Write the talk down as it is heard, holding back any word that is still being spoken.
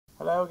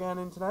Hello again,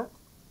 Internet.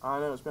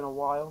 I know it's been a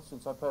while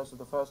since I posted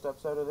the first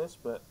episode of this,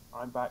 but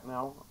I'm back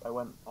now. I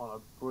went on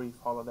a brief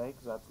holiday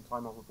because I had some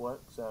time off of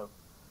work, so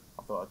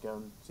I thought I'd go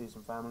and see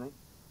some family.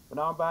 But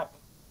now I'm back.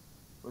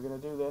 We're going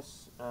to do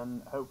this,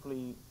 and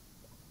hopefully...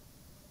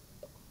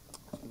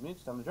 Excuse me,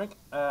 just having a drink.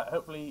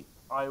 Hopefully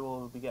I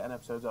will be getting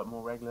episodes up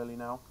more regularly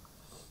now.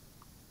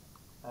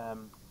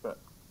 But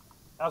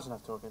that's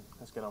enough talking.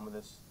 Let's get on with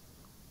this.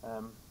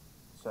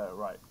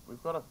 Right,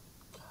 we've got a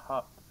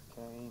cup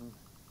game.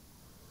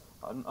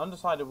 I'm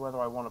undecided whether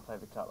I want to play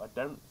the cup. I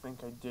don't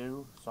think I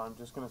do, so I'm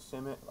just going to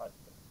sim it. Like,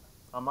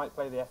 I might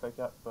play the FA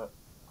Cup, but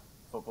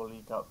Football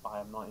League Cup I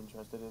am not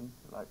interested in.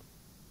 Like,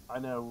 I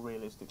know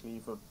realistically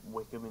for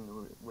Wycombe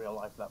in real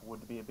life that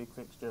would be a big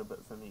fixture,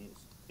 but for me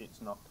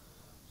it's not.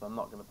 So I'm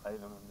not going to play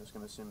them. I'm just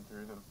going to sim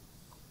through them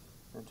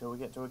until we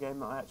get to a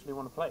game that I actually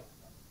want to play.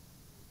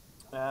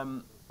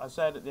 I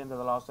said at the end of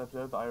the last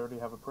episode that I already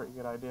have a pretty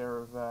good idea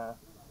of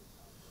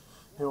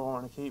who I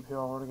want to keep, who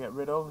I want to get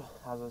rid of,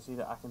 as I see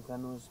that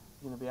Akinfen was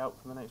going to be out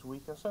for the next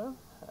week or so.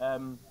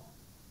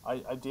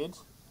 I did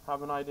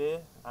have an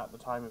idea at the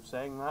time of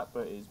saying that,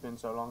 but it's been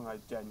so long I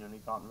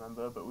genuinely can't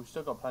remember. But we've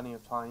still got plenty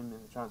of time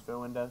in the transfer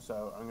window,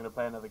 so I'm going to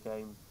play another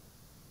game.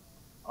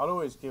 I'll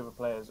always give the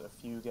players a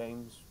few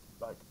games,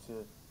 like,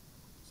 to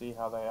see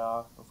how they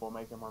are before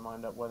making my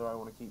mind up whether I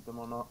want to keep them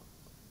or not.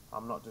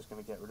 I'm not just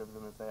going to get rid of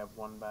them if they have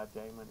one bad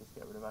game. I need to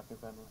get rid of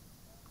Akinfen,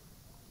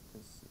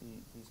 because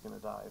he's going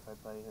to die if I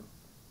play him.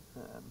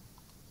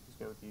 Let's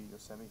go with you, you're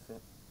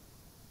semi-fit.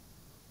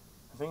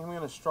 I think I'm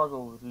going to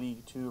struggle with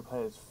League 2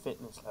 players'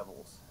 fitness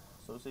levels.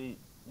 So see,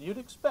 you'd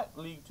expect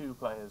League 2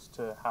 players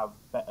to have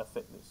better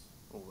fitness,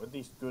 or at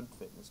least good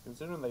fitness,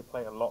 considering they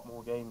play a lot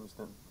more games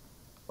than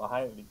the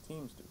higher league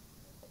teams do.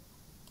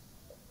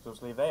 So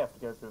obviously they have to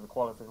go through the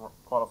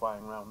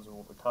qualifying rounds of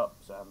all the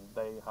cups, and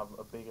they have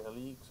a bigger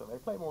league, so they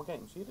play more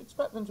games. So you'd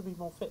expect them to be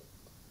more fit,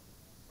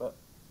 but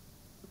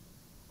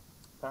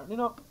apparently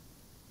not.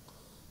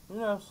 Who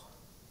knows?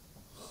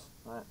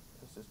 Right,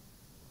 let's just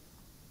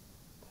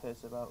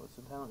piss about with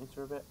some penalties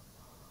for a bit.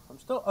 I'm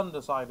still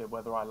undecided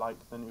whether I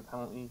like the new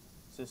penalty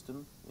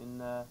system in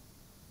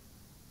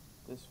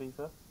this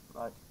FIFA.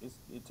 Like,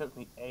 it took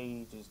me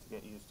ages to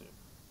get used to.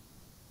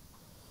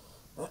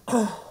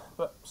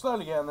 But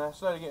slowly getting there,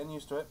 slowly getting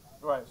used to it.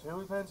 Right, so who are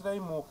we playing today?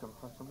 Morecambe.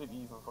 I completely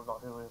even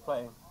forgot who we were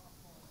playing.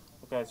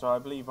 Okay, so I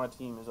believe my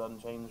team is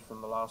unchanged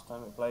from the last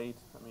time it played.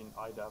 I mean,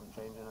 I haven't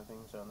changed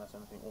anything, so unless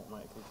anything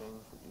automatically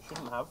changed, which you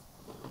shouldn't have,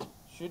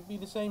 should be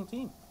the same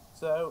team.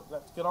 So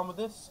let's get on with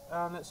this,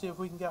 and let's see if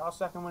we can get our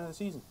second win of the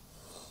season.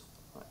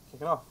 Right,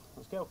 kicking off.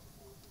 Let's go.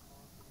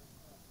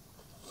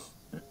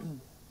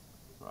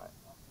 Right.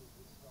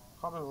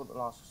 Can't remember what the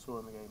last score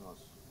in the game was.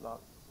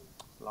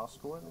 Last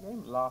score in the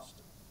game?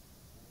 Last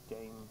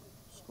game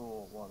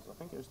score was. I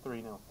think it was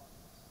 3-0.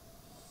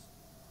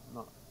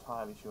 Not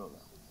entirely sure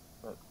though.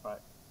 But, right,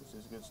 this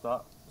is a good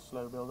start.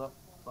 Slow build up.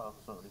 Well,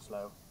 it's not really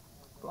slow.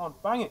 Go on,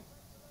 bang it!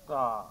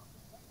 Ah.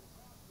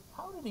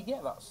 How did he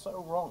get that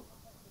so wrong?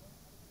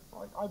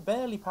 Like, I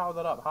barely powered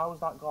that up. How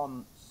has that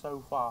gone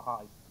so far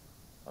high?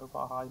 So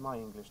far high, my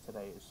English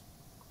today is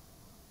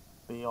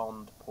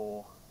beyond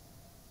poor.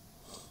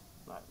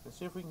 Right, let's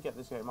see if we can get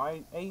this game.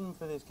 My aim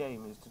for this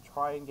game is to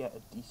try and get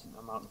a decent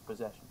amount of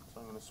possession.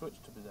 So I'm going to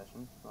switch to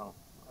possession. Well,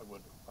 I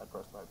would if I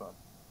pressed the right button.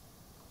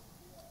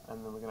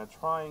 And then we're going to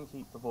try and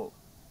keep the ball,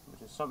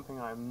 which is something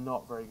I'm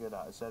not very good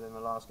at. I said in the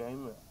last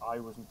game that I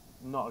was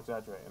not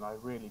exaggerating. I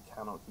really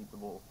cannot keep the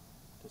ball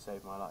to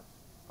save my life.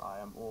 I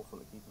am awful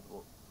at keeping the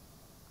ball.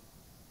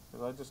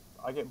 Because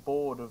I get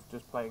bored of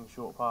just playing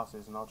short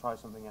passes, and I'll try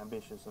something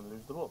ambitious and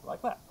lose the ball,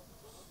 like that.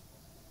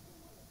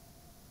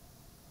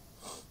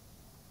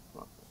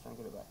 Right, let's try and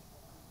get it back.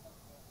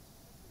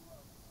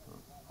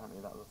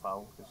 Apparently that was a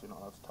foul, because you're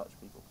not allowed to touch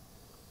people.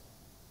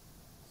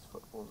 This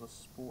football's a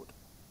sport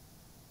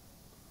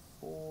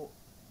for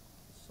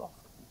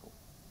soft people.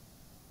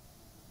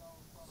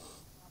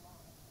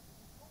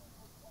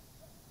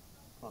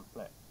 Come on,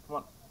 play it. Come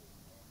on.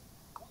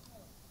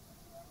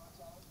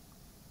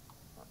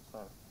 Right, so,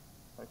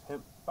 back to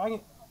him. Bang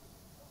it!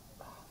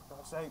 For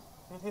God's sake,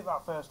 if he'd hit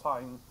that first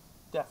time,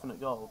 definite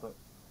goal, but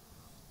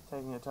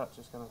taking a touch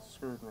is going to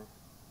screwed me.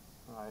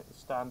 Right,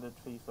 standard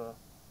FIFA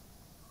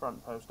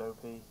front post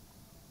OP.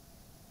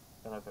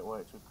 Don't know if it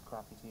works with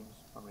crappy teams,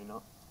 probably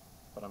not,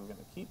 but I'm going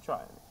to keep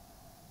trying it.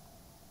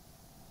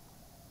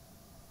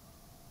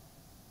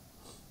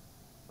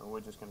 And we're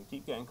just going to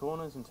keep getting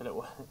corners until it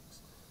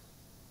works.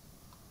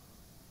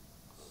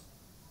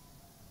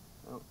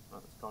 Oh,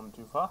 that's gone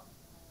too far.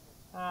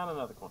 And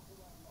another corner.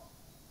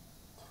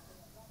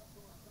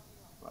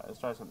 Right, let's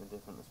try something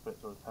different. Let's put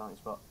it towards the penalty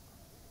spot.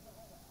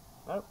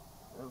 Nope,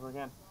 over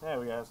again. There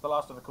we go, it's the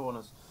last of the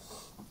corners.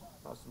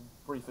 That's some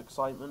brief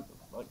excitement,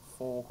 like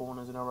 4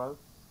 corners in a row.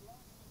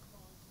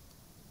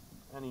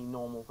 Any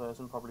normal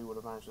person probably would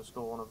have managed to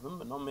score one of them,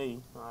 but not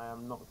me. I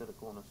am not good at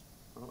corners.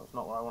 Well, that's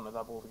not where I wanted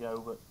that ball to go,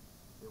 but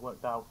it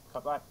worked out.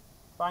 Cut back,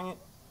 bang it.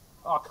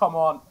 Oh, come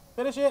on,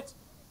 finish it!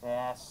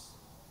 Yes.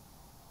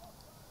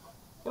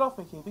 Get off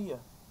me, keeper, you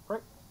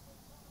prick.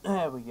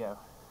 There we go.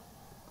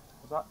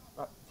 that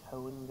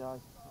Cohen guy?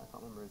 I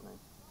can't remember his name.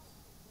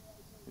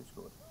 Who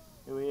scored?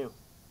 Who are you?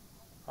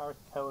 Harris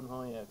Cohen.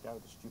 Oh yeah, guy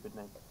with the stupid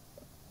name.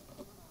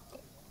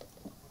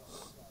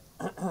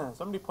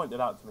 Somebody pointed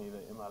out to me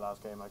that in my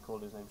last game I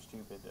called his name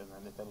stupid, and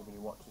then if anybody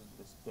watches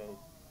this game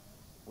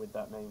with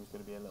that name is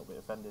going to be a little bit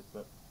offended,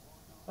 but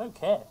I don't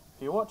care.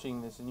 If you're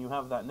watching this and you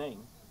have that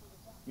name,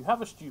 you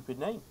have a stupid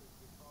name.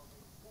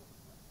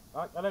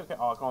 I don't care.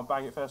 Oh, come on,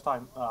 bang it first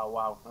time. Oh,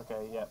 wow.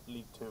 Okay, yeah,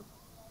 League 2.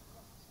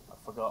 I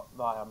forgot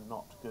that I am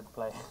not good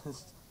players.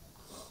 It's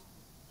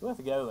worth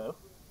a go, though.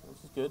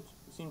 This is good.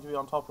 You seem to be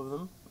on top of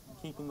them,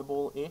 keeping the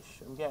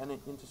ball-ish and getting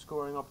it into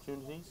scoring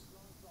opportunities.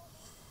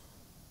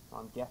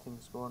 I'm getting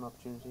scoring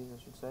opportunities,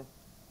 I should say.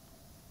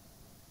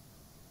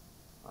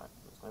 Right,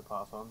 there's no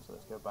pass on, so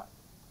let's go back.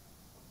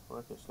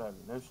 Work it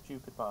slowly. No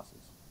stupid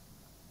passes,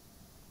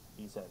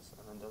 he says.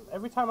 And then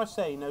every time I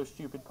say no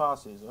stupid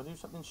passes, I do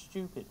something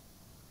stupid.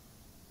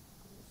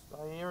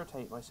 I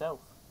irritate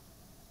myself.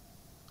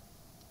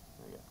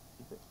 There we go.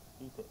 Keep it.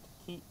 Keep it.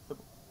 Keep the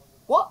ball.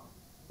 What?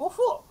 What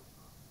for?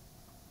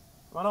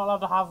 Am I not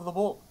allowed to have the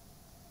ball?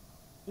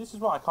 This is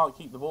why I can't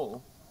keep the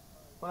ball.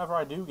 Whenever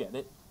I do get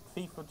it,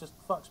 FIFA just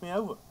fucks me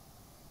over.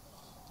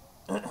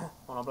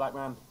 On a black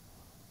man.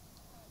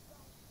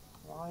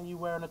 Why are you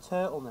wearing a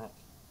turtleneck?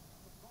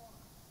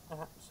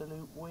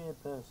 Absolute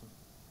weird person.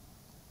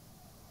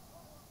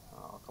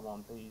 Oh, come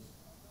on, please.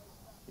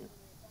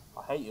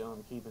 I hate it when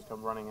the keepers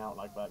come running out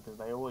like that, because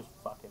they always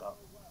fuck it up.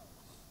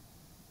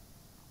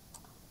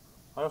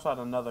 I also had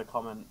another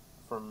comment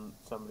from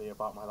somebody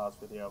about my last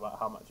video about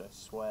how much I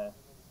swear.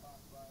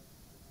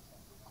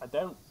 I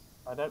don't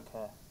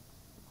care.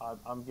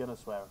 I'm gonna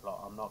swear a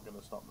lot. I'm not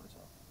gonna stop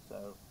myself.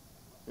 So,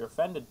 if you're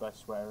offended by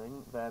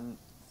swearing, then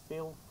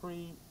feel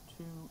free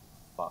to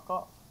fuck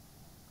off.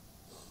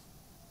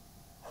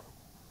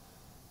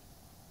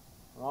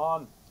 Come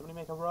on, somebody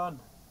make a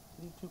run.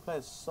 League 2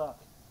 players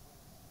suck.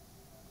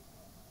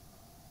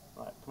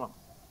 Right, come on.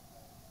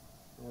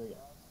 There we go.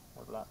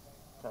 Over that.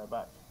 Carry it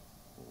back.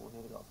 Oh,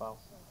 nearly got a foul.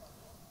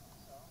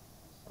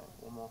 Okay,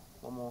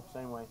 one more,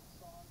 same way.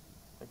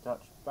 Big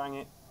touch, bang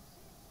it.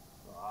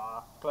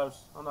 Ah,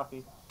 close,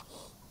 unlucky.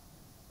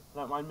 I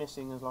don't mind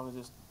missing as long as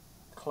it's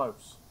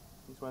close.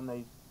 It's when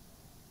they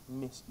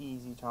miss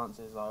easy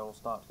chances I will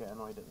start to get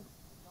annoyed at them.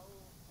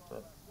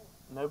 But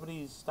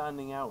nobody's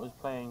standing out as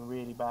playing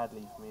really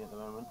badly for me at the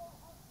moment.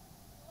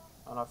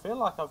 And I feel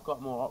like I've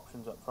got more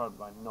options up front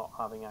by not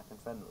having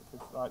Akinfenwa.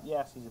 Because, like,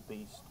 yes, he's a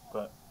beast,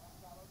 but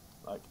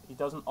like he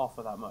doesn't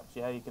offer that much.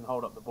 Yeah, he can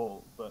hold up the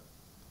ball, but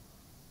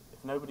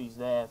if nobody's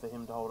there for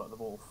him to hold up the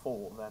ball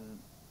for, then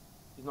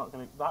he's not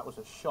going to... That was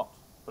a shot,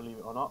 believe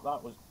it or not.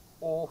 That was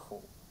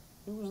awful.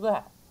 Who was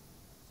that?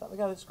 Is that the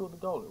guy that scored the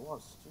goal? It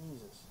was.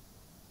 Jesus.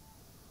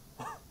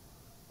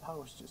 That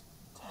was just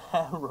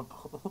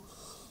terrible.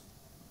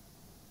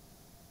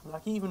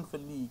 Like, even for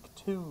League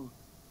 2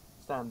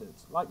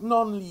 standards, like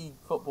non-league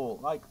football,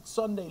 like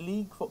Sunday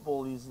league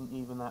football isn't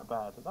even that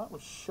bad. That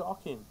was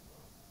shocking.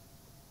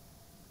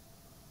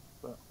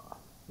 But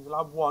he's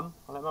allowed one.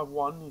 I let him have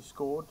one. He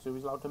scored, so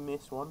he's allowed to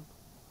miss one.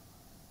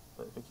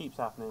 But if it keeps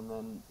happening,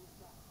 then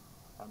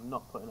I'm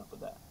not putting up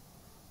with that.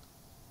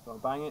 So I'll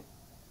bang it.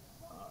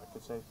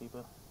 Good save,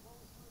 keeper.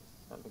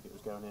 I don't think it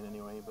was going in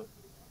anyway, but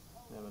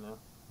you never know.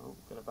 Oh,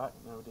 get it back.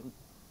 No, it didn't.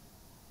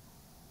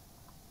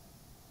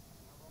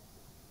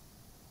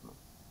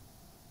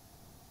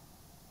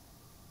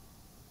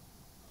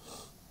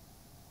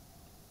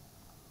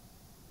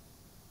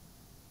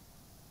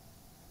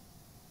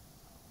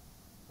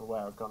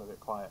 Aware I've gone a bit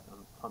quiet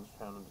and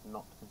concentrating on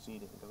not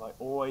conceding, because I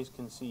always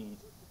concede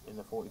in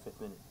the 45th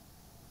minute.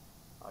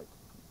 Like,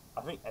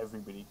 I think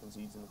everybody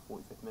concedes in the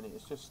 45th minute.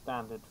 It's just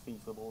standard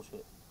FIFA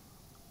bullshit.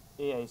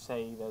 EA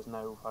say there's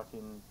no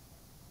fucking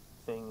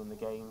thing in the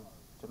game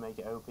to make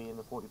it OP in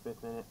the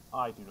 45th minute.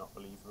 I do not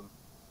believe them.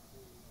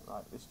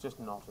 Like, it's just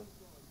not a...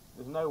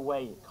 There's no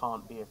way it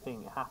can't be a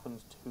thing. It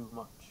happens too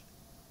much.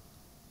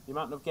 The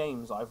amount of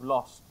games I've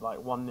lost, like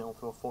 1-0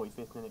 to a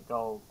 45th minute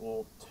goal,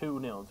 or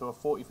 2-0 to a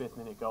 45th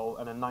minute goal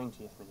and a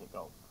 90th minute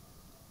goal.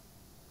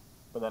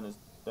 But then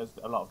there's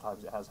a lot of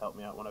times it has helped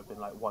me out when I've been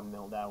like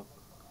 1-0 down,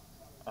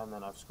 and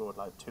then I've scored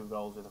like 2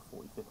 goals in the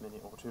 45th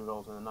minute or 2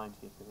 goals in the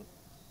 90th minute.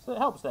 So it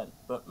helps then,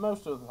 but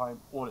most of the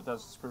time all it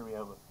does is screw me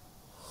over.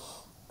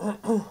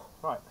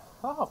 Right,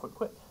 halfway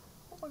quick.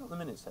 What have I got the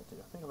minutes set to?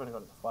 I think I've only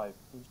got it to 5,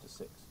 used to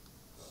 6.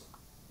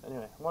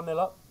 Anyway, 1-0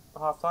 up,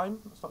 half time,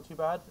 that's not too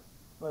bad.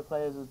 My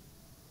players are,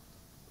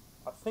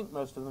 I think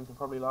most of them can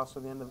probably last to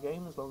the end of the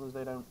game as long as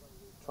they don't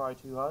try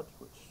too hard,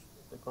 which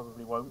they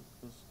probably won't,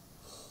 because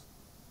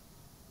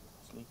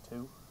it's League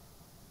 2.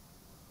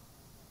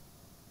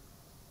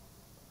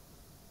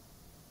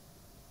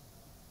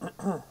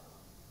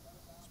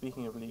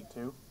 Speaking of League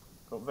 2,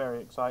 got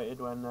very excited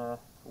when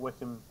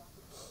Wycombe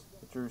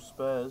drew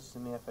Spurs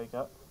in the FA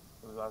Cup,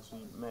 because as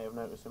you may have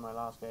noticed in my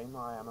last game,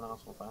 I am an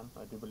Arsenal fan.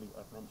 I do believe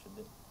I've mentioned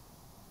it.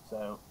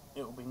 So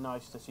it will be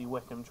nice to see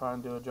Wycombe try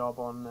and do a job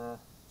on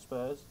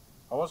Spurs.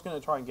 I was going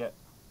to try and get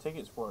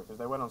tickets for it because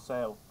they went on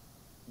sale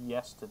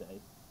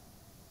yesterday,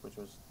 which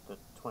was the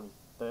 23rd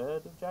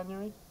 3rd of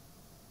January,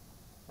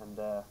 and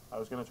I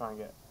was going to try and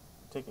get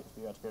tickets,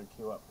 but you had to go and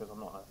queue up because I'm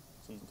not a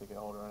season ticket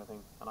holder or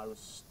anything, and I was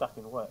stuck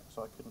in work,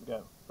 so I couldn't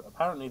go. But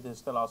apparently there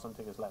still are some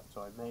tickets left,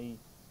 so I may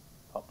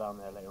pop down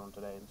there later on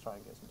today and try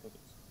and get some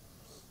tickets,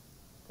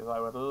 because I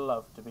would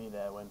love to be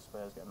there when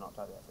Spurs get knocked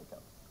out of the FA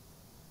Cup,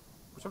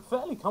 which I'm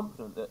fairly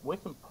confident that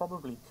Wycombe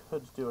probably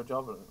could do a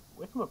job of it.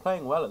 Wycombe are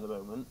playing well at the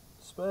moment.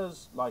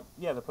 Spurs, like,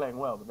 yeah, they're playing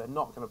well, but they're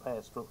not going to play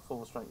a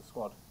full strength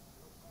squad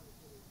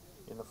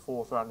in the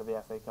 4th round of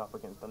the FA Cup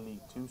against the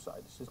League 2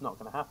 side. It's just not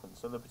going to happen.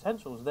 So the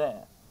potential's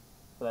there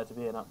for there to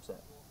be an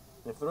upset.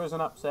 And if there is an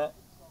upset,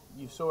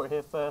 you saw it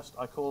here first,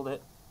 I called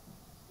it.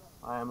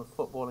 I am a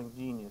footballing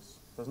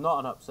genius. If there's not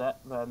an upset,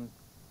 then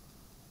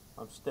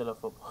I'm still a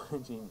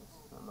footballing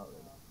genius. I'm not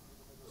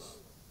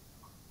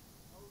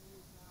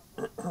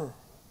really.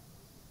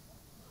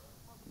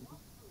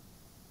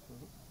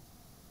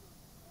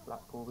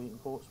 Blackpool beating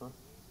Portsmouth.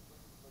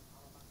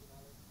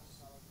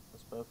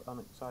 That's both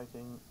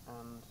unexciting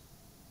and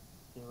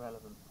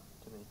irrelevant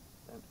to me.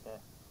 Don't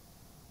care.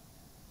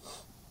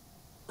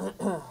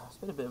 It's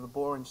been a bit of a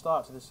boring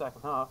start to the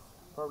second half.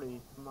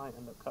 Probably might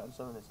end up cutting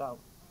some of this out.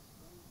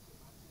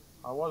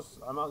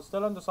 I'm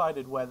still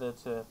undecided whether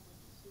to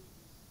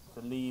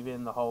leave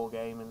in the whole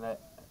game and let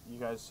you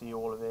guys see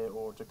all of it,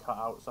 or to cut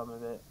out some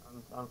of it.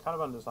 I'm kind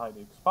of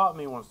undecided, because part of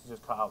me wants to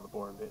just cut out the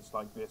boring bits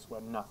like this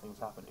when nothing's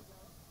happening,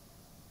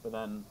 but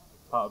then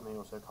part of me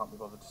also can't be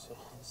bothered to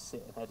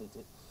sit and edit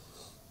it.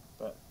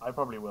 But I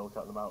probably will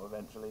cut them out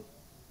eventually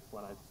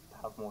when I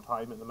have more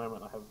time. At the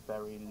moment I have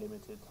very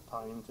limited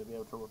time to be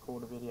able to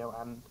record a video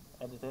and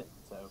edit it,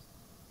 so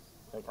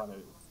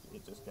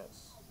it just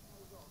gets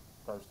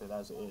posted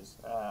as it is.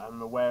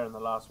 I'm aware in the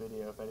last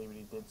video, if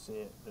anybody did see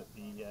it, that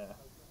the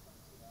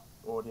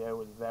audio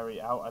was very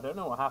out. I don't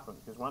know what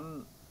happened, because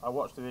when I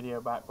watched the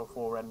video back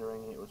before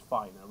rendering it was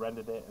fine. I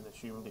rendered it and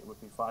assumed it would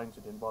be fine,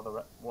 so didn't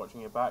bother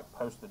watching it back,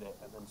 posted it,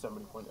 and then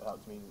somebody pointed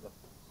out to me that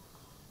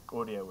the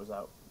audio was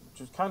out, which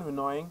was kind of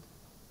annoying,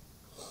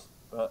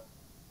 but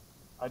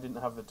I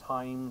didn't have the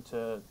time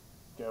to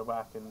go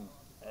back and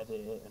edit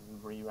it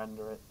and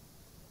re-render it,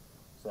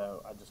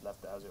 so I just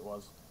left it as it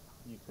was.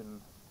 You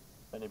can,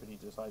 if anybody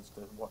decides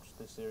to watch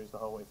this series the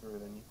whole way through,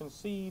 then you can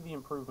see the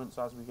improvements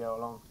as we go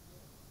along.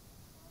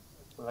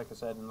 Like I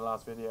said in the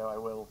last video, I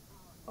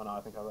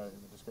think I wrote it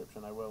in the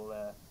description, I will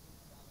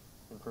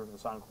improve the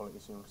sound quality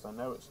soon, because I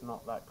know it's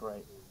not that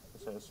great.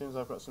 So as soon as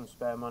I've got some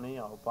spare money,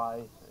 I'll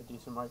buy a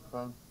decent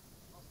microphone.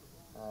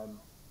 I'm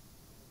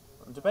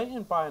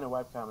debating buying a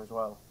webcam as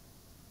well.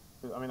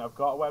 I mean, I've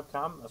got a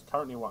webcam, that's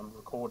currently what I'm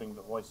recording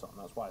the voice on,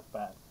 that's why it's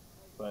bad.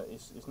 But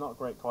it's not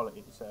great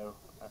quality, so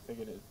I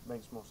figured it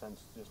makes more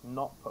sense to just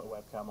not put a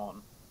webcam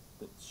on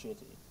that's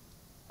shitty,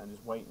 and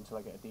just wait until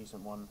I get a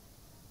decent one,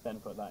 then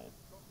put that in.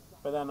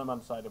 But then I'm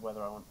undecided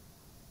whether I want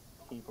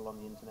people on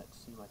the internet to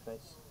see my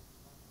face.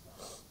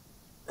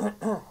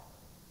 Not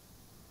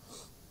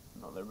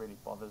that it really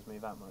bothers me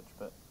that much,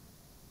 but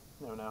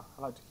no,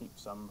 I like to keep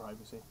some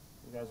privacy.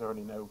 You guys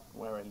already know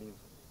where I live.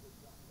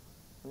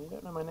 And you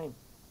don't know my name,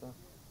 so.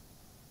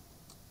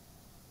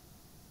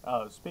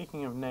 Oh,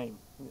 speaking of name,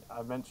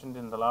 I mentioned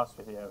in the last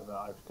video that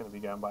I was going to be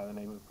going by the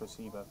name of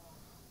Placebo.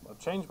 I've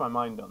changed my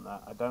mind on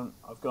that. I've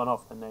gone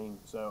off the name,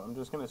 so I'm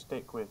just going to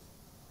stick with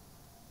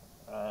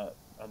a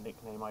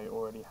nickname I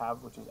already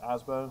have, which is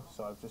Azbo.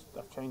 So I've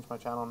changed my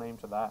channel name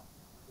to that,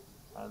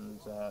 and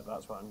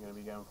that's what I'm going to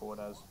be going forward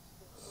as.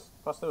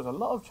 Plus, there was a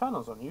lot of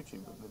channels on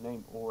YouTube that the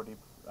name already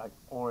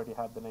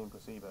had the name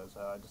Placebo, so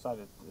I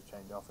decided to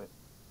change off it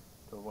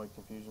to avoid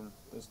confusion.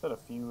 There's still a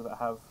few that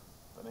have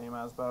the name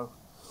Azbo.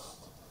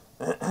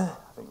 I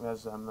think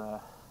there's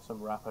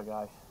some rapper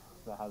guy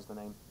that has the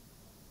name,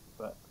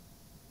 but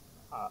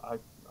I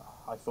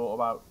thought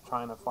about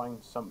trying to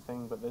find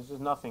something, but there's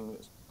just nothing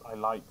that's I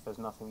like. There's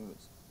nothing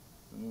that's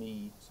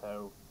me,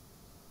 so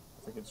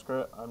I figured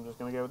screw it, I'm just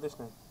going to go with this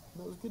name.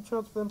 There was a good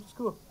chance for them to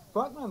score.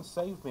 Blackman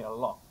saved me a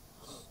lot.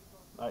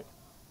 Like,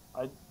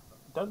 I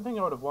don't think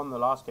I would have won the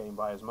last game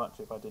by as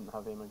much if I didn't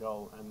have him a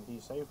goal, and he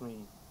saved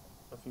me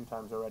a few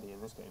times already in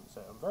this game,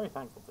 so I'm very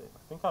thankful to him. I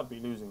think I'd be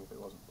losing if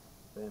it wasn't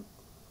for him.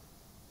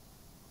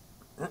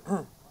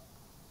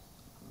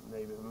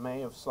 Maybe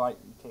may have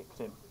slightly kicked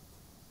him.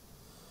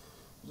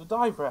 It was a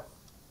dive, ref.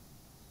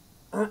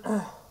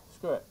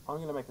 Screw it, I'm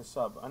going to make a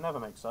sub. I never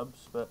make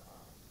subs, but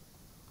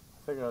I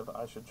figured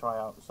I should try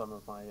out some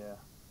of my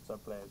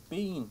sub players.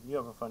 Bean, you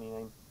have a funny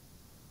name.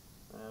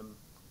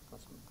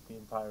 That's the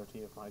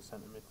entirety of my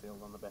centre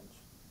midfield on the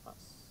bench.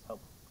 That's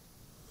helpful.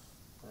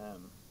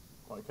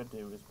 What I could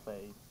do is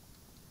play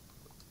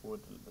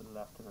Wood at the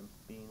left and then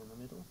Bean in the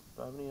middle.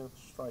 Do I have any other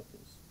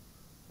strikers?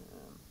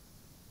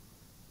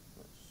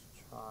 Let's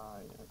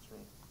try,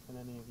 actually. Can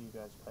any of you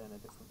guys play in a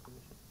different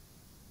position?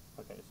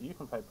 Okay, so you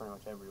can play pretty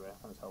much everywhere,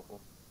 that's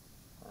helpful.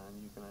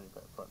 And you can only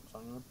play up front. So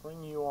I'm going to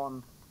bring you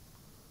on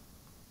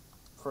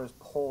for his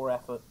poor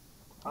effort.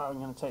 I'm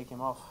going to take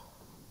him off.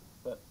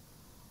 But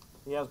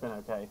he has been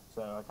okay,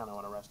 so I kind of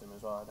want to rest him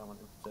as well. I don't want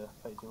him to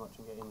play too much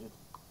and get injured.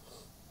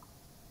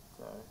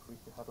 So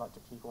if I'd like to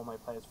keep all my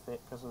players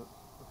fit, because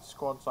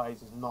squad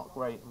size is not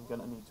great. I'm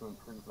going to need to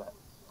improve that.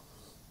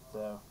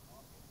 So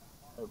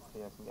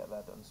hopefully I can get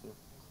that done soon.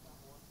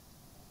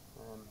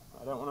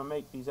 I don't want to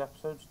make these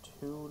episodes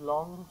too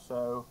long,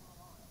 so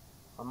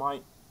I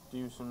might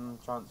do some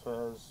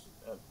transfers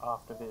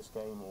after this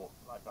game, or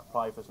like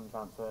apply for some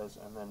transfers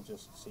and then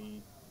just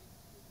see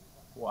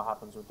what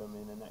happens with them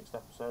in the next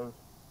episode.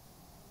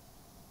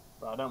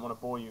 But I don't want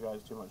to bore you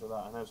guys too much with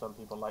that. I know some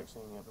people like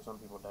seeing it, but some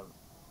people don't.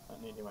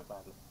 That nearly went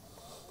badly.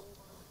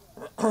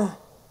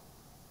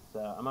 So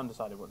I'm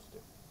undecided what to do.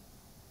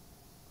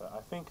 But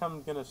I think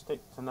I'm going to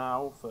stick to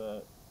now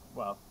for,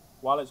 well,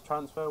 while it's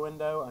transfer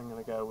window, I'm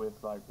going to go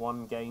with like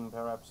 1 game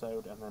per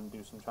episode and then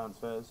do some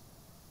transfers.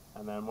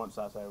 And then once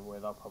that's over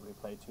with, I'll probably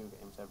play 2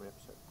 games every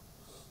episode.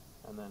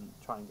 And then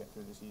try and get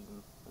through the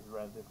season as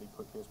relatively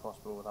quickly as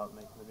possible without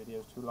making the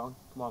videos too long.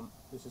 Come on,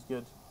 this is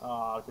good.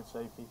 Ah, good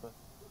save, keeper.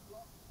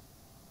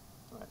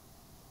 Right.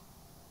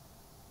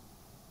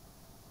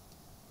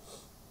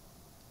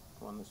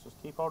 Come on, let's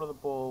just keep hold of the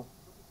ball.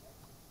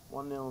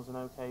 1-0 is an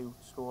okay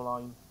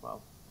scoreline.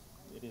 Well,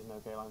 it is an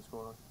okay line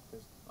scoreline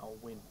because I'll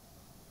win.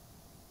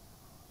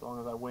 As long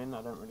as I win,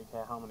 I don't really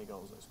care how many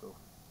goals I score.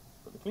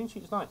 But the clean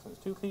sheet is nice, and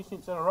it's 2 clean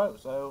sheets in a row,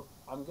 so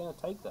I'm going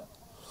to take that.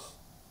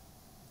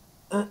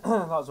 That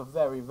was a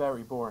very,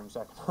 very boring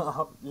second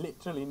half.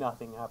 Literally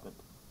nothing happened.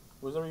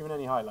 Was there even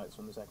any highlights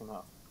from the second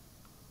half?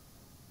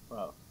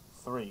 Well,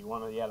 3.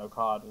 1 a yellow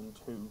card and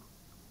 2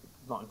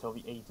 not until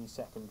the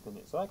 82nd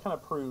minute. So that kind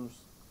of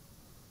proves,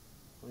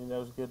 I mean, there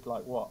was a good,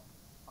 like, what,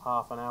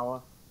 half an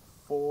hour?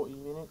 40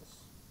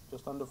 minutes?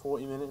 Just under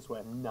 40 minutes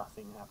where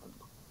nothing happened.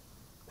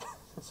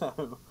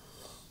 So,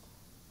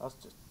 that's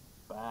just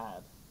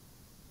bad.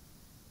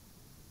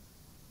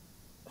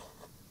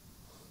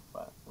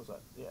 What was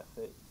that? Yeah,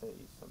 30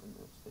 something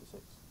minutes,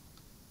 36.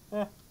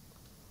 Yeah.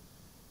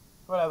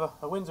 Whatever,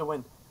 a win's a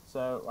win.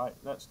 So, right,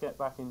 let's get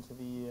back into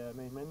the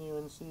main menu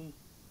and see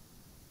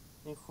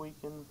if we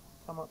can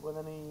come up with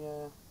any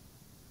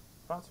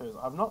transfers.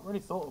 I've not really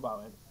thought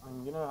about it.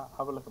 I'm going to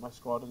have a look at my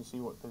squad and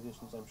see what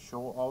positions I'm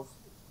short of,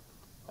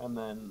 and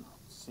then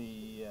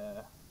see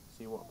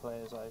what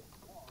players I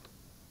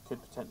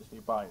could potentially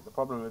buy. The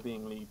problem with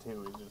being League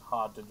 2 is it's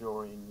hard to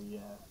draw in the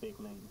big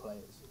name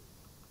players.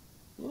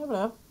 You never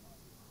know.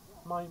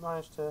 Might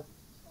manage to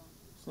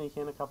sneak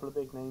in a couple of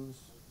big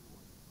names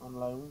on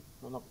loan.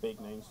 Well, not big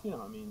names, you know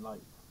what I mean,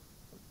 like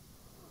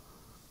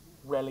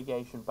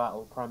relegation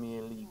battle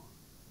Premier League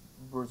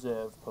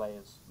reserve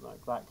players,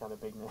 like that kind of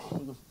big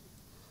name.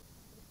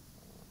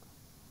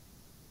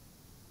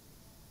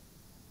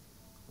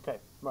 Okay,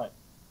 right.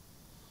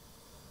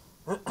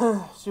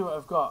 See what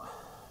I've got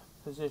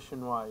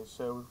position wise.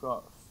 So we've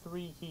got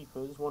 3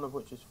 keepers, one of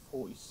which is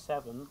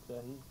 47,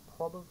 so he's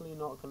probably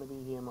not going to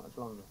be here much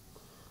longer.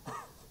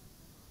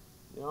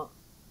 You're not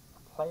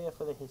a player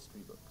for the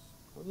history books.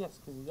 Well, yes,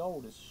 because he's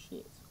old as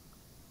shit.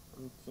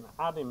 I'm going to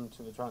add him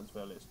to the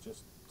transfer list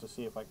just to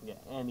see if I can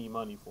get any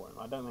money for him.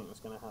 I don't think that's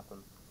going to happen.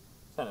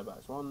 Centre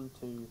backs, 1,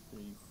 2,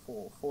 3,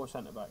 4. 4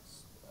 centre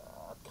backs.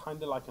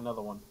 Kind of like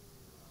another one.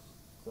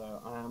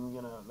 So I am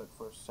going to look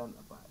for a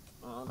centre back.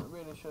 And I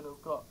really should have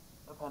got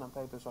a pen and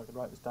paper so I could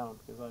write this down,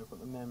 because I've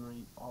got the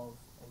memory of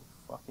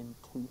a fucking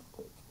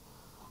toothpick.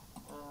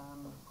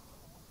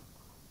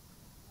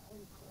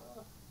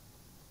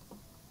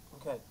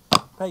 Okay,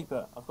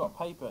 paper. I've got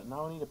paper.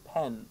 Now I need a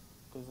pen,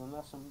 because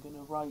unless I'm going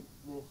to write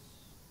this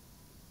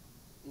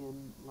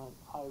in like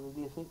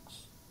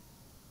hieroglyphics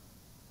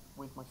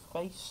with my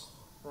face,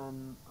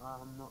 then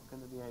I'm not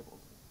going to be able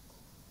to.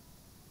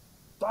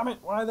 Damn it,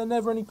 why are there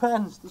never any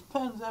pens? There's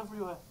pens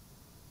everywhere.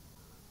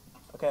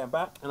 Okay, I'm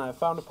back, and I've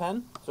found a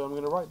pen, so I'm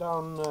going to write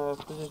down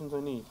positions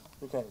I need.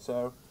 Okay,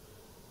 so,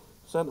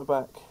 centre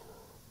back.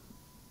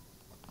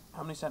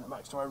 How many centre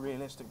backs do I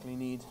realistically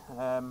need?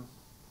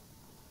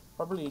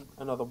 Probably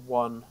another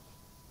 1.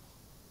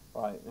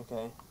 Right,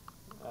 okay.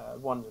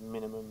 1's a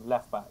minimum.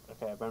 Left back.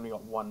 Okay, I've only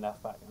got 1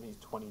 left back, and he's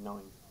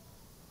 29.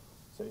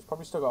 So he's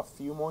probably still got a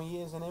few more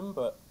years in him,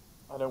 but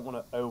I don't want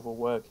to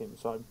overwork him,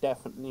 so I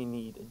definitely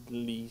need at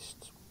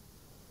least...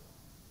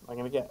 I'm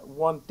going to get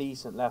 1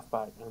 decent left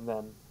back, and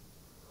then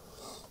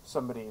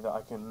somebody that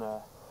I can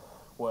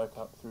work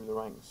up through the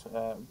ranks.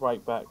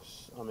 Right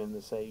backs, I'm in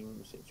the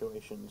same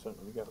situation, so I'm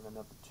going to go with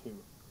another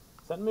 2.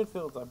 Centre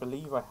midfields, I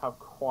believe I have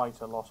quite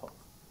a lot of.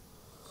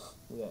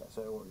 Yeah,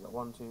 so what we got?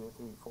 1, 2,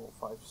 3, 4,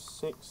 5,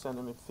 6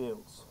 centre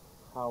midfields.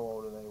 How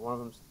old are they?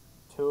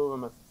 2 of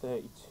them are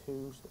 32,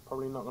 so they're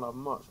probably not going to have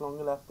much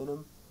longer left in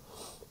them.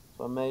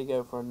 So I may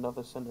go for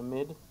another centre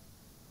mid.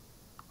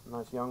 A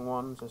nice young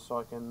one, just so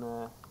I can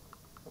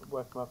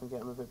work them up and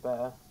get them a bit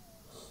better.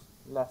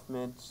 Left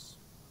mids,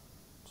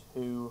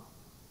 2,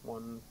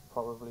 1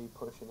 probably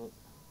pushing it.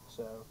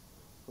 So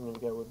I'm going to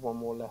go with 1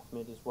 more left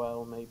mid as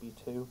well, maybe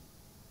 2.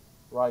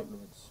 Right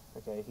mids.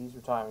 Okay, he's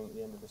retiring at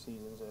the end of the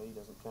season, so he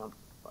doesn't count.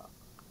 But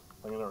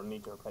I'm going to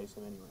need to replace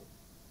him anyway.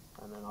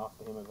 And then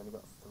after him, I've only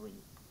got 3.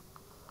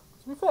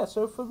 To be fair,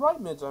 so for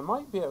right mids, I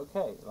might be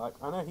okay. Like,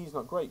 I know he's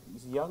not great.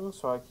 He's young,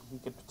 so he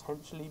could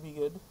potentially be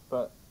good.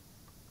 But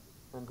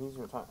and he's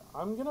retired.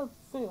 I'm gonna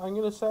say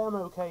I'm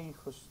okay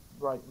for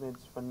right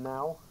mids for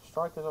now.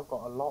 Strikers I've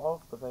got a lot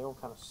of, but they all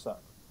kind of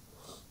suck.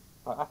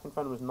 Like,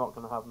 Akinfenwa's not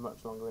going to have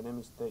much longer in him.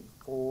 He's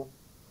 34.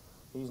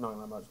 He's not going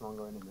to have much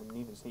longer in him, and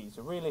neither is he.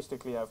 So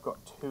realistically, I've got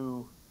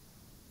 2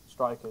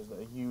 strikers that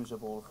are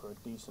usable for a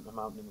decent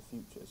amount in the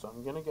future. So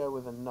I'm going to go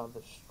with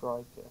another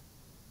striker.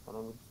 And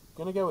I'm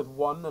going to go with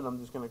 1, and I'm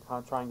just going to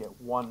kind of try and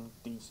get 1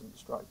 decent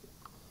striker.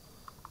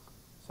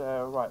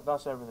 So, right,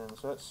 that's everything.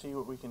 So let's see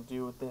what we can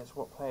do with this.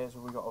 What players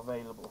have we got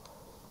available?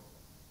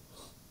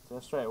 So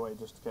straight away,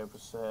 just to go for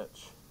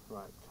search.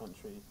 Right,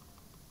 country.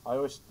 I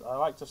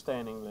like to stay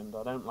in England.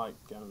 I don't like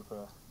going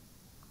for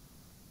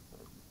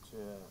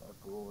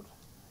abroad.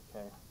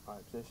 Okay,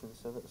 right, positions.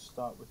 So let's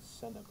start with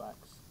centre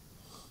backs.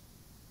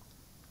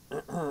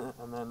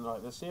 And then,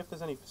 right, let's see if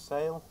there's any for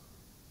sale.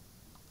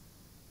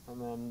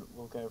 And then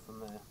we'll go from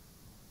there.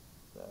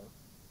 So,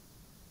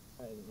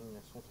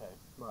 English, okay,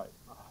 right.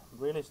 I'm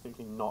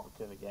realistically not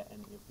going to get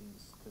any of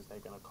these because they're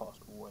going to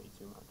cost way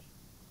too much.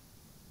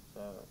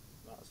 So,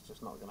 that's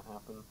just not going to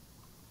happen.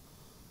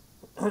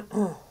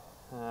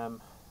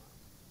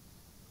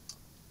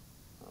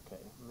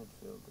 Okay,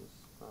 midfielders.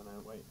 Oh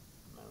no, wait.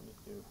 No, we need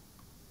to do.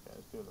 Okay,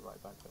 let's do the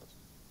right back first.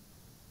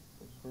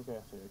 I'm just going to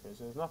go through. Okay,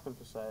 so there's nothing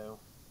for sale.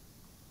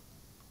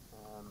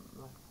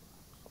 No,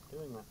 stop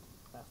doing that.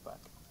 Left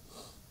back.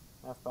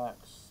 Left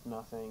backs,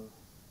 nothing.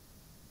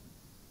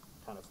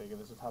 Kind of figure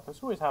this would happen.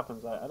 This always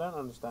happens. I don't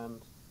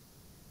understand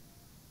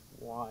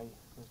why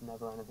there's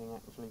never anything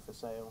actually for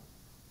sale.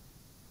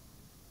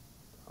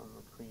 On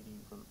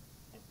McCready from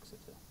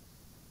Exeter.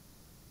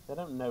 They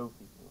don't know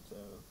people, so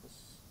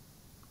it's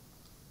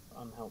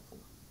unhelpful.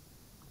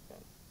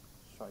 Okay,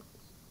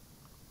 strikers.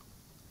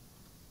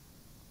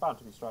 Bound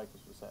to be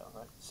strikers for sale,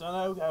 right?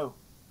 Sonogo!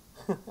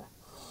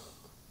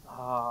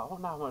 I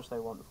wonder how much they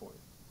want for it.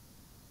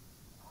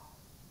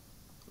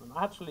 I'm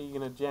actually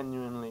going to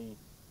genuinely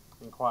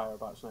inquire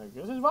about Sonogo,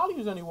 because his value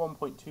is only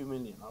 1.2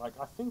 million.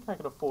 I think I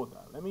could afford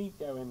that. Let me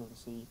go in and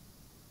see.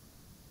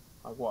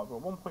 Like what, I've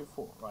got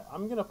 1.4. Right,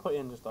 I'm going to put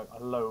in just like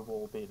a low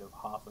ball bid of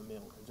 £500,000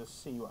 and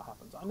just see what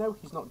happens. I know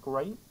he's not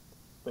great,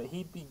 but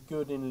he'd be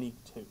good in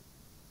League 2.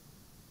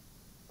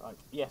 Like,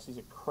 yes, he's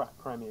a crap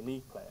Premier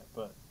League player,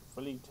 but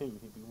for League 2,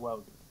 he'd be well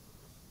good.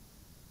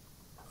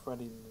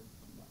 Freddie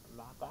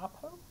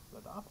Ladapo?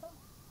 Ladapo?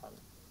 I don't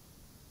know.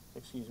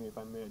 Excuse me if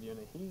I murder you.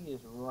 He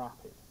is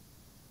rapid.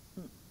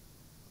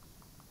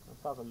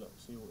 Let's have a look,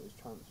 see what his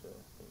transfer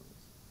thing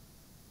is.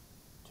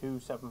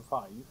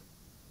 275.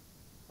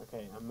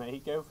 Okay, I may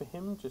go for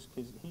him just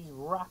because he's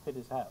rapid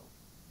as hell.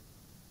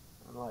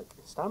 And like,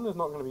 his stamina's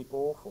not going to be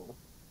awful.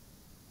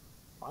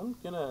 I'm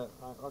gonna,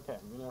 okay,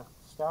 I'm gonna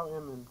scout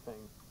him and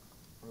thing.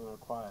 I'm gonna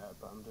acquire,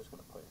 but I'm just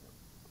gonna put him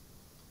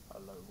a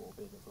low ball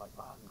bid of like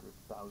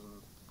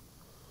 100,000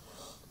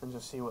 and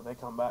just see what they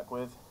come back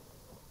with.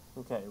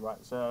 Okay,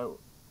 right, so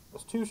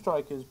there's 2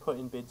 strikers put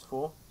in bids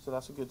for, so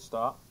that's a good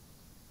start.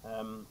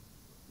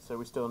 So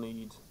we still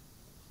need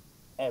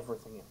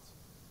everything else.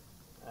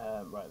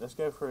 Right, let's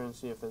go through and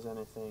see if there's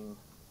anything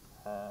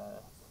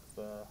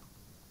for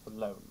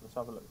loan. Let's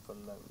have a look for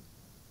loan.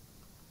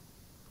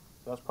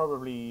 So that's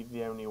probably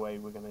the only way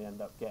we're going to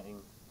end up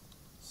getting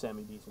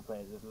semi-decent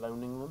players, is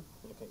loaning them.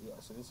 Okay, yeah,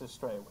 so this is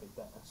straight away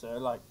better. So,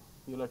 like,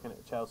 you're looking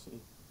at Chelsea,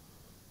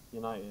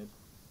 United.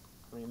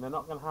 I mean, they're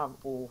not going to have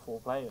all 4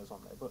 players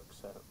on their books,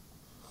 so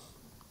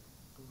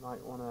you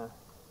might want to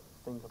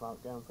think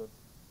about going for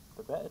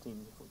the better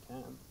teams if we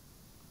can.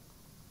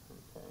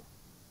 Okay.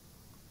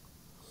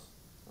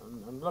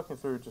 I'm looking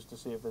through just to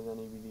see if there's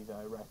anybody that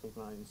I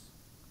recognise.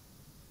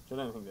 Which I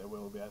don't think there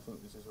will be. I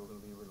think this is all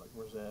going to be like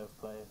reserve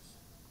players.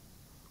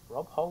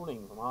 Rob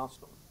Holding from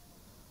Arsenal.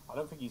 I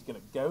don't think he's going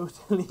to go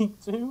to League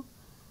 2,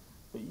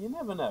 but you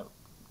never know.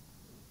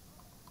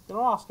 I'm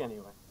going to ask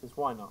anyway, because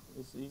why not?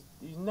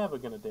 He's never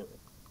going to do it.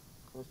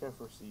 Let's go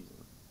for a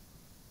season.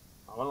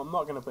 Well, I'm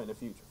not going to put in a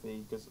future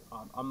fee, because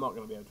I'm not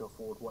going to be able to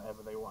afford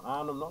whatever they want.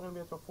 And I'm not going to be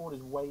able to afford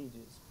his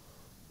wages.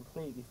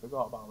 Completely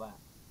forgot about that.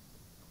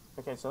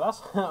 Okay, so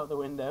that's out of the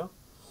window.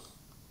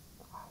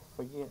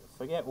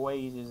 Forget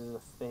wages is a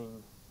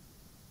thing.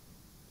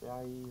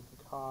 Jai,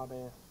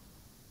 Cardiff.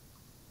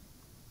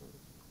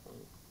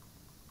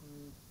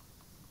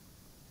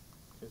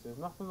 Because there's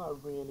nothing that I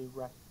really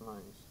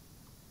recognise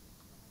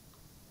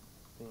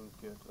being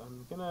good.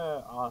 I'm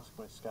gonna ask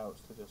my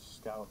scouts to just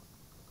scout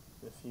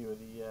a few of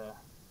the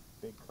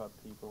big club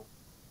people.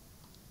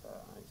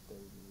 Alex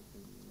Davies,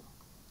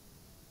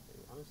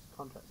 and his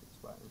contract's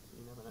expiring, so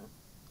you never know.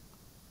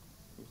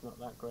 If he's not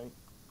that great,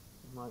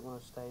 he might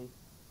want to stay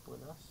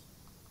with us.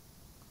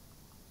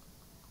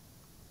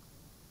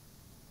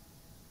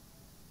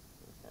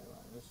 Okay,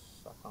 right.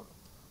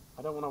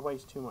 I don't want to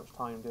waste too much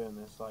time doing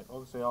this. Like,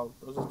 obviously, I'll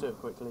just do it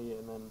quickly,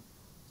 and then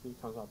see who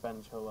comes out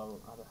bench. I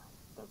don't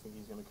think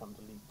he's going to come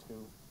to League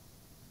 2,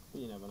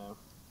 but you never know.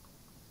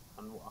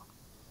 And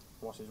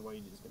what's his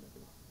wages going to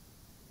be?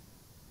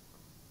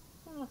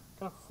 I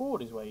can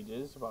afford his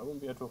wages, but I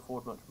wouldn't be able to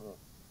afford much more.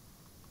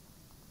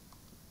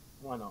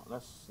 Why not?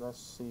 Let's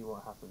see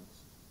what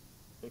happens.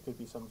 It could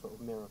be some sort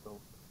of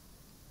miracle,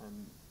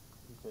 and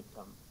he could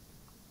come.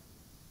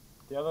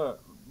 The other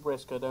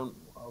risk I don't,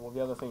 well,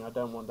 the other thing I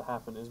don't want to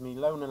happen is me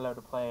loan a load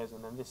of players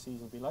and then this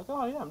season be like,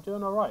 oh yeah, I'm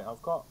doing alright,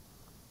 I've got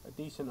a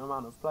decent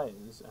amount of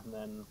players, and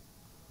then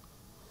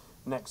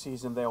next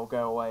season they'll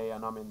go away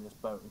and I'm in this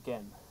boat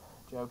again.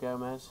 Joe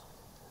Gomez,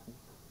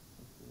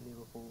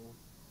 Liverpool,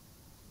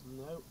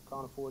 no,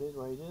 can't afford his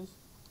wages.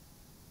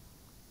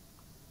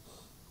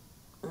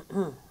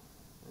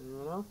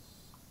 Anyone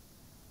else?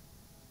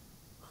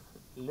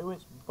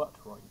 Lewis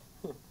Buttroyd.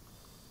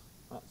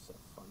 That's a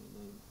funny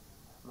name.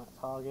 Matt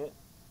Target,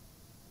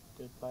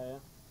 good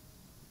player.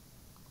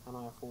 Can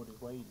I afford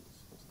his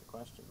wages? That's the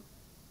question.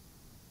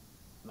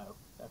 No,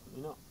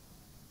 definitely not.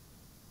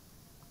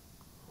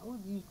 How are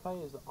these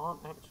players that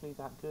aren't actually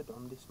that good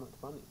on this much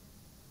money?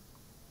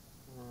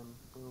 I'm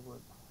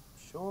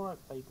sure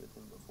I've played with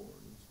him before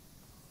and he's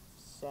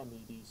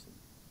semi-decent.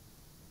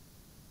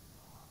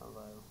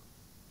 Hello.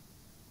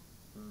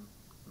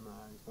 No,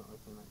 he's not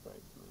looking that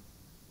great to me.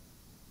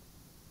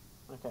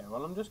 Okay,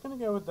 well I'm just going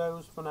to go with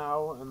those for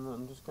now, and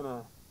I'm just going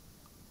to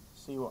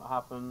see what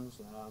happens.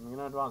 I'm going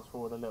to advance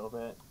forward a little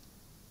bit,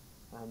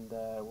 and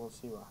we'll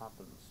see what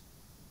happens.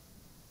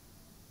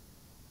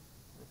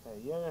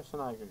 Okay, yes,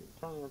 and I agree.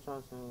 Currently, okay.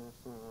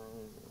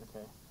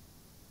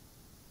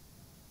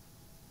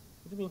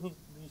 What do you mean he's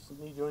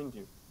recently joined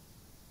you?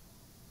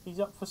 He's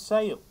up for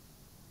sale.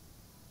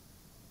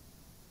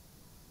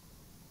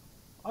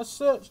 I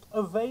searched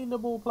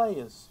available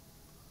players,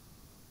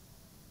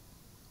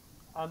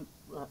 and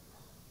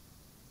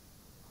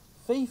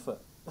FIFA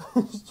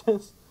is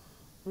just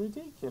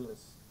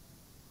ridiculous.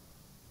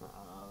 They're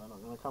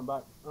not going to come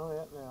back. Oh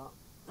yeah, they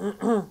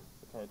are.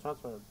 Okay,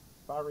 transfer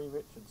Barry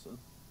Richardson.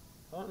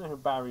 I don't know who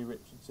Barry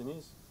Richardson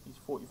is. He's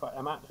 45.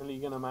 I'm actually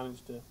going to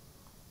manage to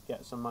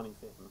get some money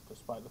for him,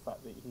 despite the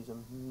fact that he's a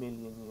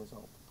million years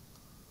old.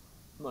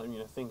 I'm not even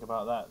going to think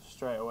about that.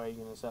 Straight away,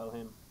 going to sell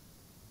him.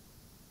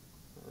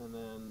 And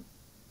then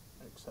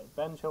accept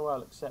Ben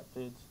Chilwell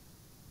accepted.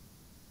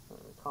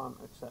 Can't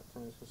accept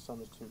him because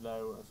summer's too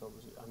low. That's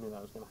obviously, I knew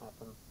that was going to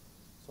happen.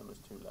 Summer's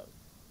too low.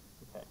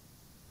 Okay.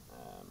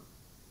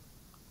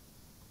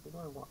 Who do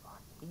I want?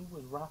 He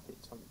was rapid,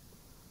 so I'm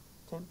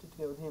tempted to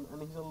go with him,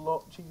 and he's a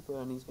lot cheaper,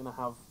 and he's going to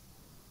have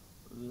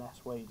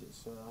less wages.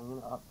 So I'm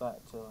going to up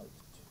that to like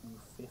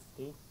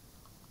 250,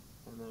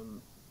 and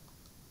then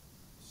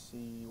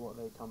see what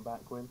they come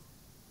back with.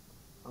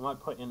 I might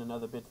put in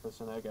another bid for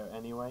Sonogo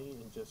anyway,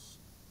 and just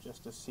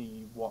to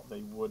see what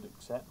they would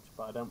accept,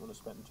 but I don't want to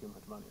spend too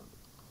much money on it.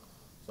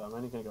 So I'm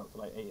only going to go up to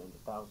like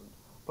 800,000.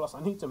 Plus,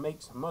 I need to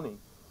make some money.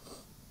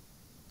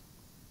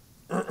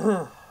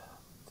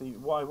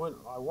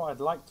 What I'd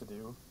like to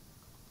do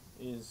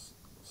is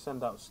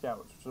send out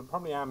scouts, which I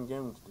probably am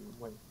going to do.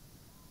 Wait,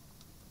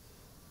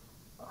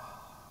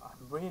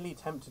 I'm really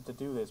tempted to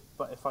do this,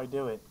 but if I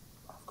do it,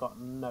 I've got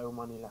no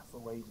money left for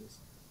wages,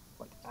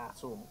 like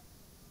at all.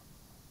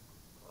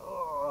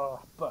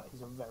 But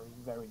he's a very,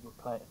 very good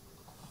player.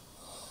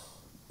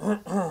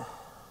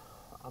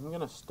 I'm going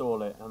to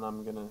stall it, and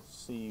I'm going to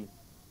see.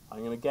 I'm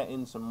going to get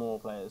in some more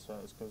players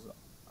first, because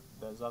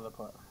there's other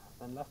players.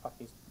 And left back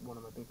is one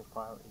of my biggest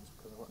priorities,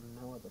 because I've got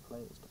no other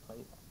players to play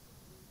there.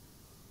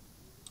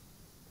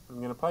 I'm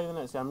going to play the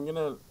next game. I'm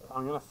going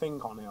to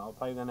think on it. I'll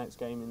play the next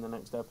game in the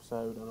next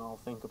episode, and I'll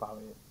think about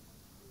it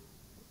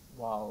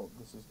while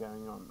this is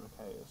going on.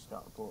 Okay,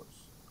 scout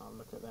reports. I'll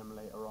look at them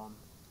later on.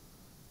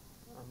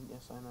 And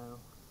yes, I know.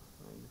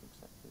 You've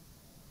accepted.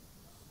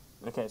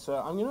 Okay, so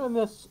I'm going to end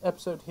this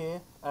episode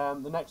here.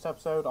 The next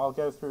episode, I'll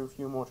go through a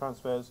few more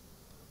transfers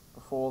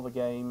before the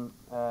game,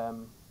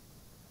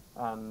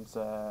 and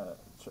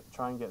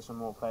try and get some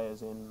more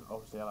players in.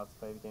 Obviously, I'll have to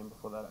play the game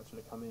before they'll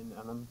actually come in,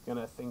 and I'm going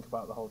to think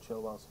about the whole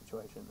Chilwell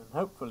situation, and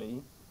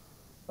hopefully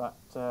that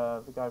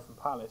the guy from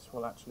Palace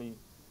will actually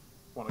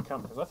want to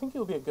come, because I think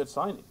he'll be a good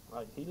signing.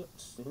 Like he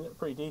looked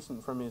pretty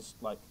decent from his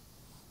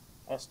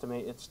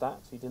estimated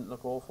stats. He didn't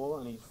look awful,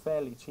 and he's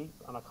fairly cheap,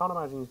 and I can't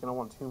imagine he's going to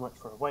want too much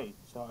for a wage,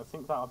 so I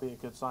think that'll be a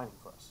good signing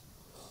for us.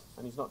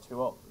 And he's not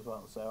too old as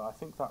well, so I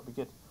think that'll be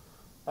good.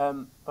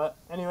 But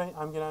anyway,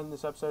 I'm going to end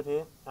this episode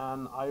here,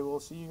 and I will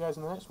see you guys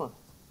in the next one.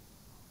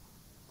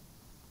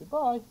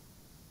 Goodbye.